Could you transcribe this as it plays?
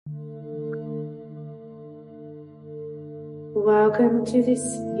Welcome to this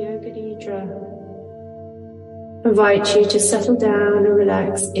Yoga Nidra. I invite you to settle down and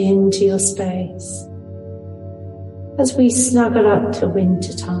relax into your space as we snuggle up to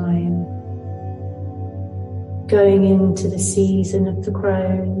winter time, going into the season of the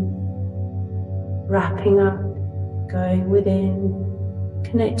crone, wrapping up, going within,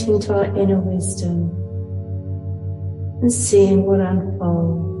 connecting to our inner wisdom and seeing what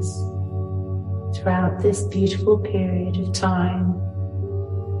unfolds throughout this beautiful period of time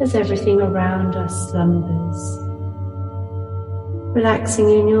as everything around us slumbers.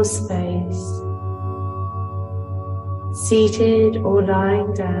 Relaxing in your space, seated or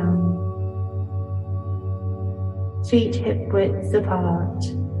lying down, feet hip width apart,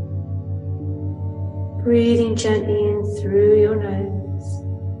 breathing gently in through your nose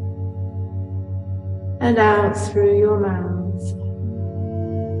and out through your mouth.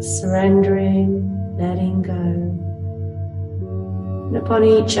 Surrendering, letting go. And upon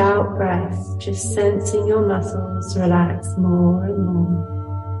each out breath, just sensing your muscles relax more and more.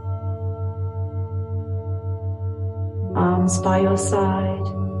 Arms by your side,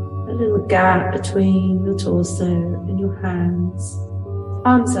 a little gap between your torso and your hands.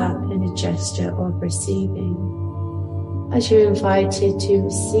 Arms up in a gesture of receiving. As you're invited to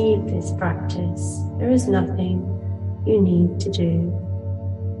receive this practice, there is nothing you need to do.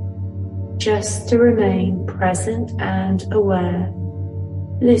 Just to remain present and aware,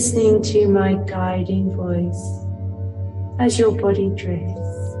 listening to my guiding voice as your body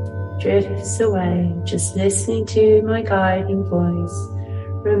drifts away, just listening to my guiding voice,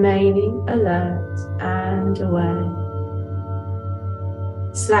 remaining alert and aware.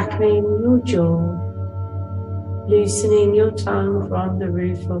 Slackening your jaw, loosening your tongue from the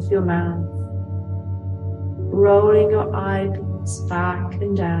roof of your mouth, rolling your eyelids back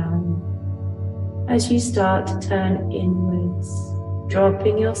and down, as you start to turn inwards,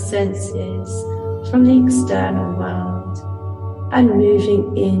 dropping your senses from the external world and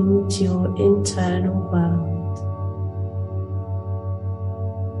moving into your internal world.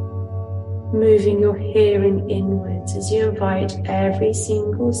 Moving your hearing inwards as you invite every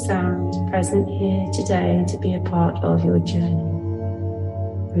single sound present here today to be a part of your journey.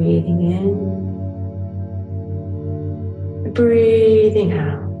 Breathing in, breathing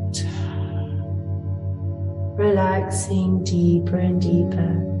out. Relaxing deeper and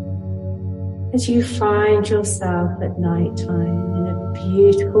deeper as you find yourself at night time in a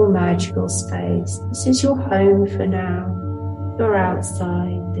beautiful, magical space. This is your home for now. You're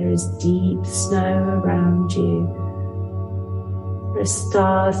outside. There is deep snow around you. There are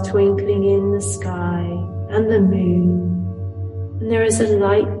stars twinkling in the sky and the moon. And there is a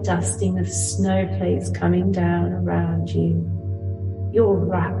light dusting of snowflakes coming down around you. You're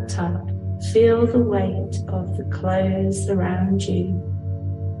wrapped up. Feel the weight of the clothes around you,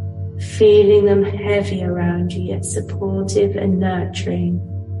 feeling them heavy around you, yet supportive and nurturing.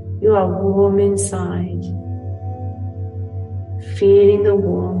 You are warm inside, feeling the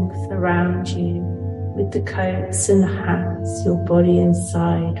warmth around you with the coats and the hats. Your body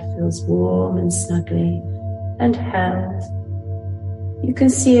inside feels warm and snuggly and held. You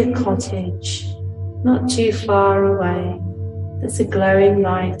can see a cottage not too far away. There's a glowing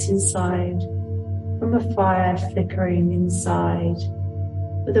light inside from a fire flickering inside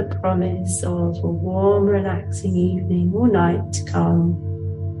with a promise of a warm, relaxing evening or night to come.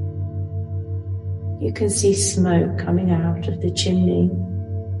 You can see smoke coming out of the chimney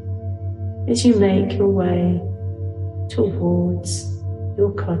as you make your way towards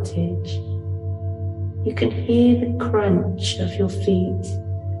your cottage. You can hear the crunch of your feet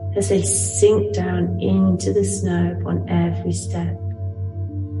as they sink down into the snow upon every step.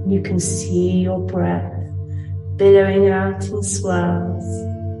 You can see your breath billowing out in swirls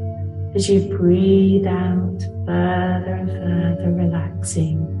as you breathe out further and further,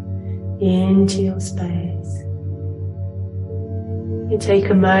 relaxing into your space. You take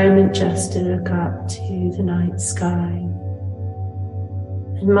a moment just to look up to the night sky,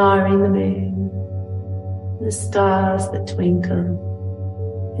 admiring the moon, and the stars that twinkle,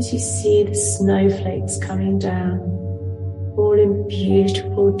 as you see the snowflakes coming down, all in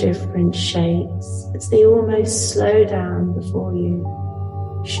beautiful different shapes, as they almost slow down before you,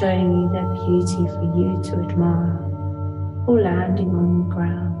 showing you their beauty for you to admire, or landing on the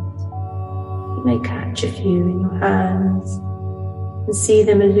ground. You may catch a few in your hands and see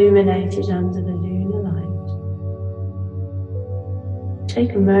them illuminated under the lunar light.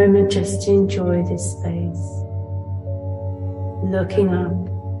 Take a moment just to enjoy this space. Looking up,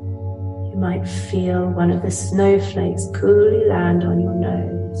 you might feel one of the snowflakes coolly land on your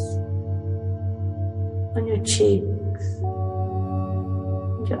nose. your cheeks,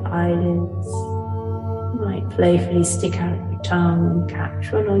 and your eyelids. You might playfully stick out your tongue and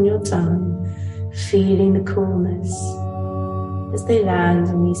catch one on your tongue, feeling the coolness as they land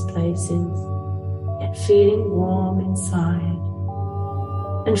in these places, yet feeling warm inside,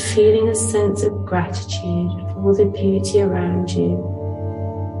 and feeling a sense of gratitude for all the beauty around you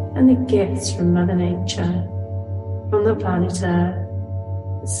and the gifts from Mother Nature, from the planet Earth,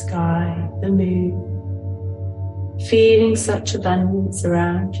 the sky, the moon. Feeling such abundance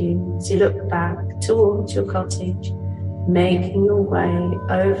around you as you look back towards your cottage, making your way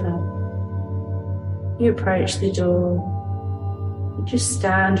over. You approach the door. You just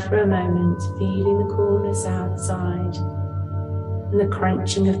stand for a moment, feeling the coolness outside and the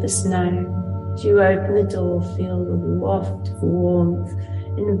crunching of the snow. As you open the door, feel the waft of warmth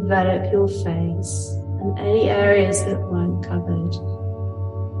envelop your face and any areas that weren't covered.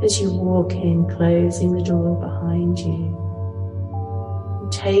 As you walk in, closing the door behind you,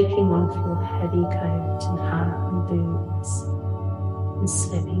 and taking off your heavy coat and hat and boots, and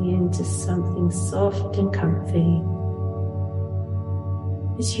slipping into something soft and comfy.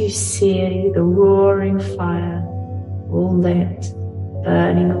 As you see the roaring fire, all lit,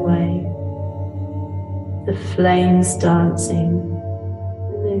 burning away, the flames dancing,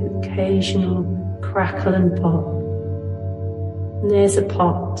 and the occasional crackle and pop. And there's a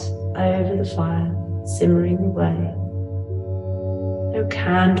pot over the fire, simmering away. No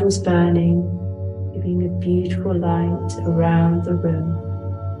candles burning, giving a beautiful light around the room.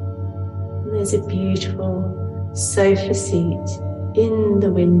 And there's a beautiful sofa seat in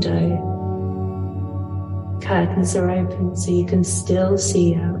the window. Curtains are open so you can still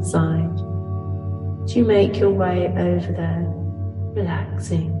see outside. As you make your way over there,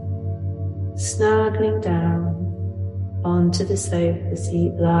 relaxing, snuggling down onto the sofa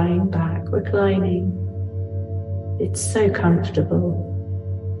seat, lying back, reclining. It's so comfortable.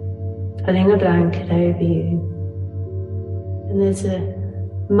 Pulling a blanket over you. And there's a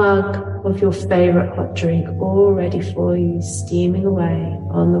mug of your favorite hot drink all ready for you, steaming away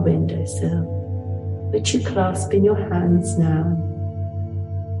on the windowsill, which you clasp in your hands now.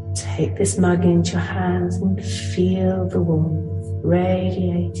 Take this mug into your hands and feel the warmth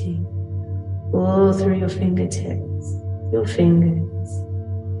radiating all through your fingertips, your fingers,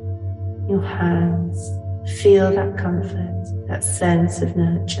 your hands. Feel that comfort, that sense of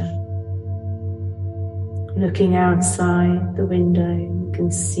nurture. Looking outside the window, you can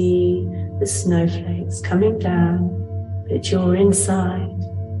see the snowflakes coming down, but you're inside.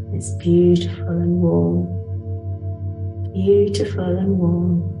 It's beautiful and warm. Beautiful and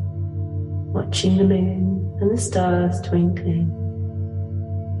warm. Watching the moon and the stars twinkling.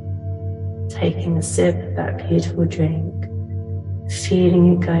 Taking a sip of that beautiful drink.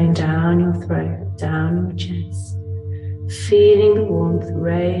 Feeling it going down your throat, down your chest. Feeling the warmth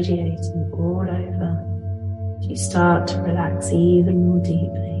radiating all over. You start to relax even more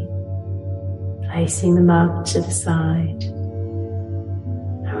deeply. Placing the mug to the side.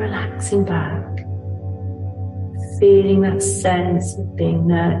 And relaxing back. Feeling that sense of being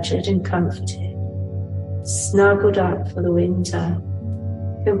nurtured and comforted. Snuggled up for the winter.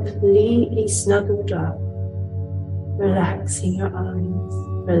 Completely snuggled up. Relaxing your eyes,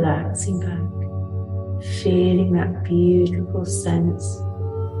 relaxing back, feeling that beautiful sense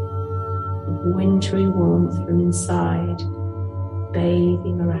of wintry warmth from inside,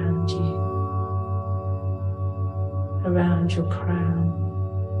 bathing around you, around your crown,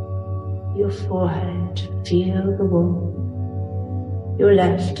 your forehead. Feel the warmth, your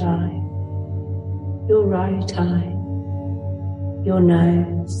left eye, your right eye, your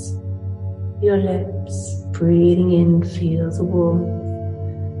nose, your lips. Breathing in, feel the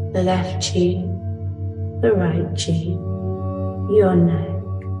warmth, the left cheek, the right cheek, your neck,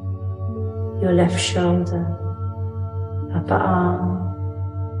 your left shoulder, upper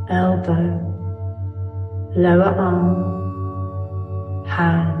arm, elbow, lower arm,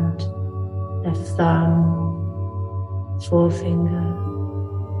 hand, left thumb, forefinger,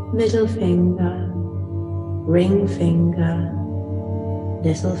 middle finger, ring finger,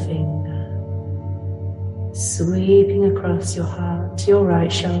 little finger. Sweeping across your heart to your right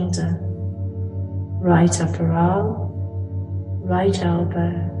shoulder, right upper arm, right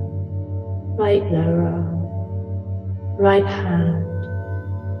elbow, right lower arm, right hand,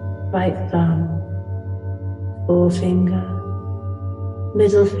 right thumb, forefinger,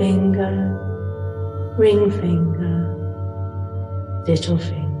 middle finger, ring finger, little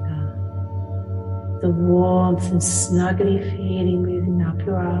finger. The warmth and snuggly feeling moving up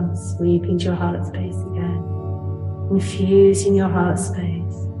your arms, sweeping to your heart space again, infusing your heart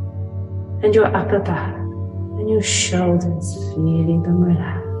space and your upper back your shoulders, feeling them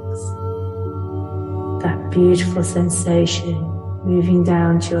relax. That beautiful sensation moving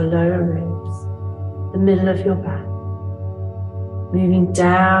down to your lower ribs, the middle of your back, moving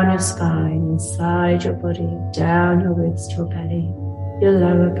down your spine, inside your body, down your ribs to your belly, your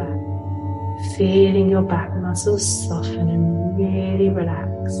lower back, feeling your back muscles soften and really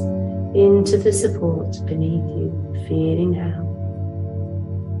relax into the support beneath you, feeling down.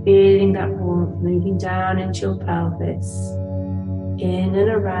 Feeling that warmth moving down into your pelvis, in and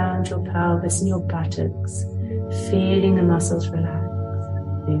around your pelvis and your buttocks, feeling the muscles relax,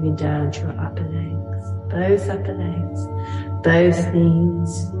 moving down to your upper legs, both upper legs, both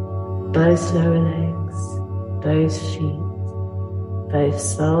knees, both lower legs, both feet, both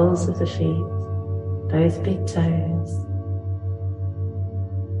soles of the feet, both big toes,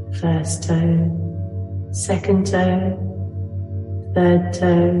 first toe, second toe, third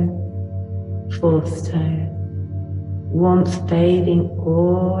toe, fourth toe, warmth bathing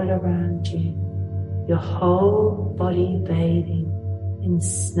all around you, your whole body bathing in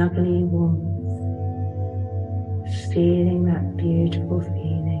snuggly warmth, feeling that beautiful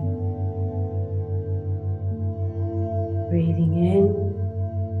feeling. Breathing in,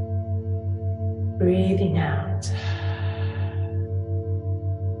 breathing out,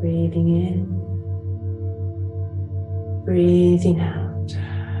 breathing in, breathing out.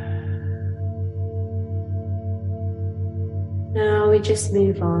 Now we just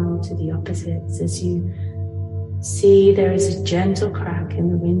move on to the opposites as you see there is a gentle crack in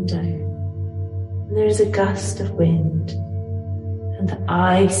the window and there is a gust of wind and the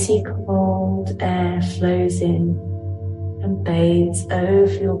icy cold air flows in and bathes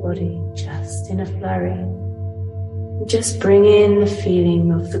over your body just in a flurry. And just bring in the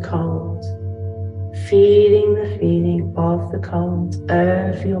feeling of the cold. Feeling the feeling of the cold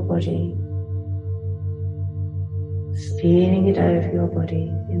over your body. Feeling it over your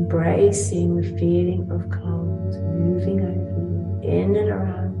body, embracing the feeling of cold, moving over you, in and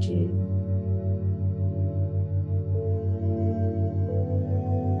around you.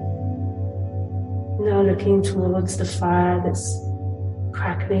 Now looking towards the fire that's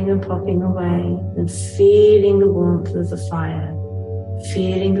crackling and popping away, and feeling the warmth of the fire.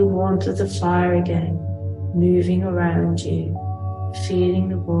 Feeling the warmth of the fire again, moving around you, feeling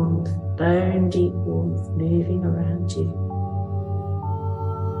the warmth, bone deep warmth moving around you.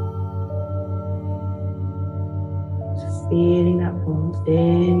 Feeling that warmth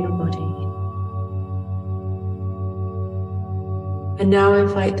in your body. And now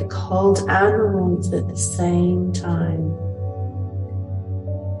invite the cold and the warmth at the same time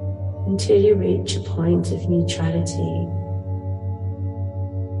until you reach a point of neutrality.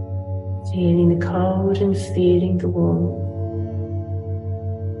 Feeling the cold and feeling the warmth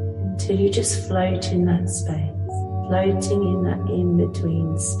until you just float in that space, floating in that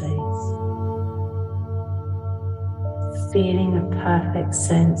in-between space, feeling a perfect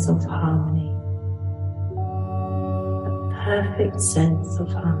sense of harmony, a perfect sense of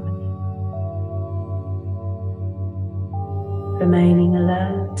harmony, remaining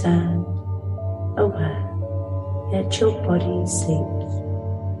alert and aware, yet your body sleeps.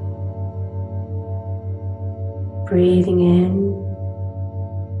 Breathing in,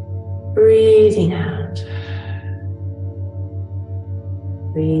 breathing out.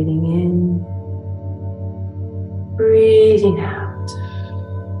 Breathing in, breathing out.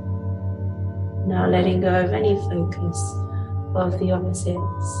 Now letting go of any focus of the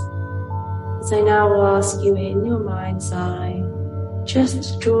opposites. As I now ask you in your mind's eye,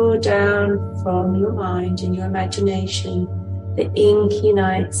 just draw down from your mind and your imagination the inky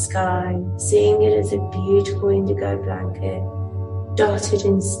night sky, seeing it as a beautiful indigo blanket, dotted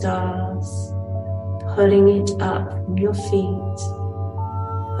in stars, pulling it up from your feet,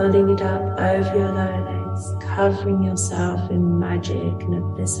 pulling it up over your lower legs, covering yourself in magic and a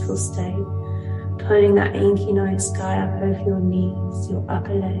blissful state, pulling that inky night sky up over your knees, your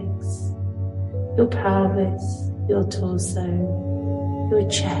upper legs, your pelvis, your torso, your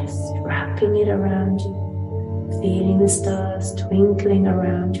chest, wrapping it around you, feeling the stars twinkling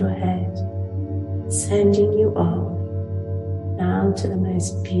around your head, sending you off now to the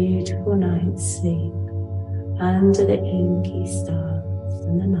most beautiful night's sleep under the inky stars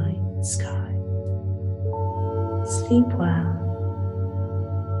in the night sky. Sleep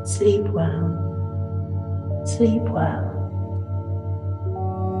well, sleep well, sleep well.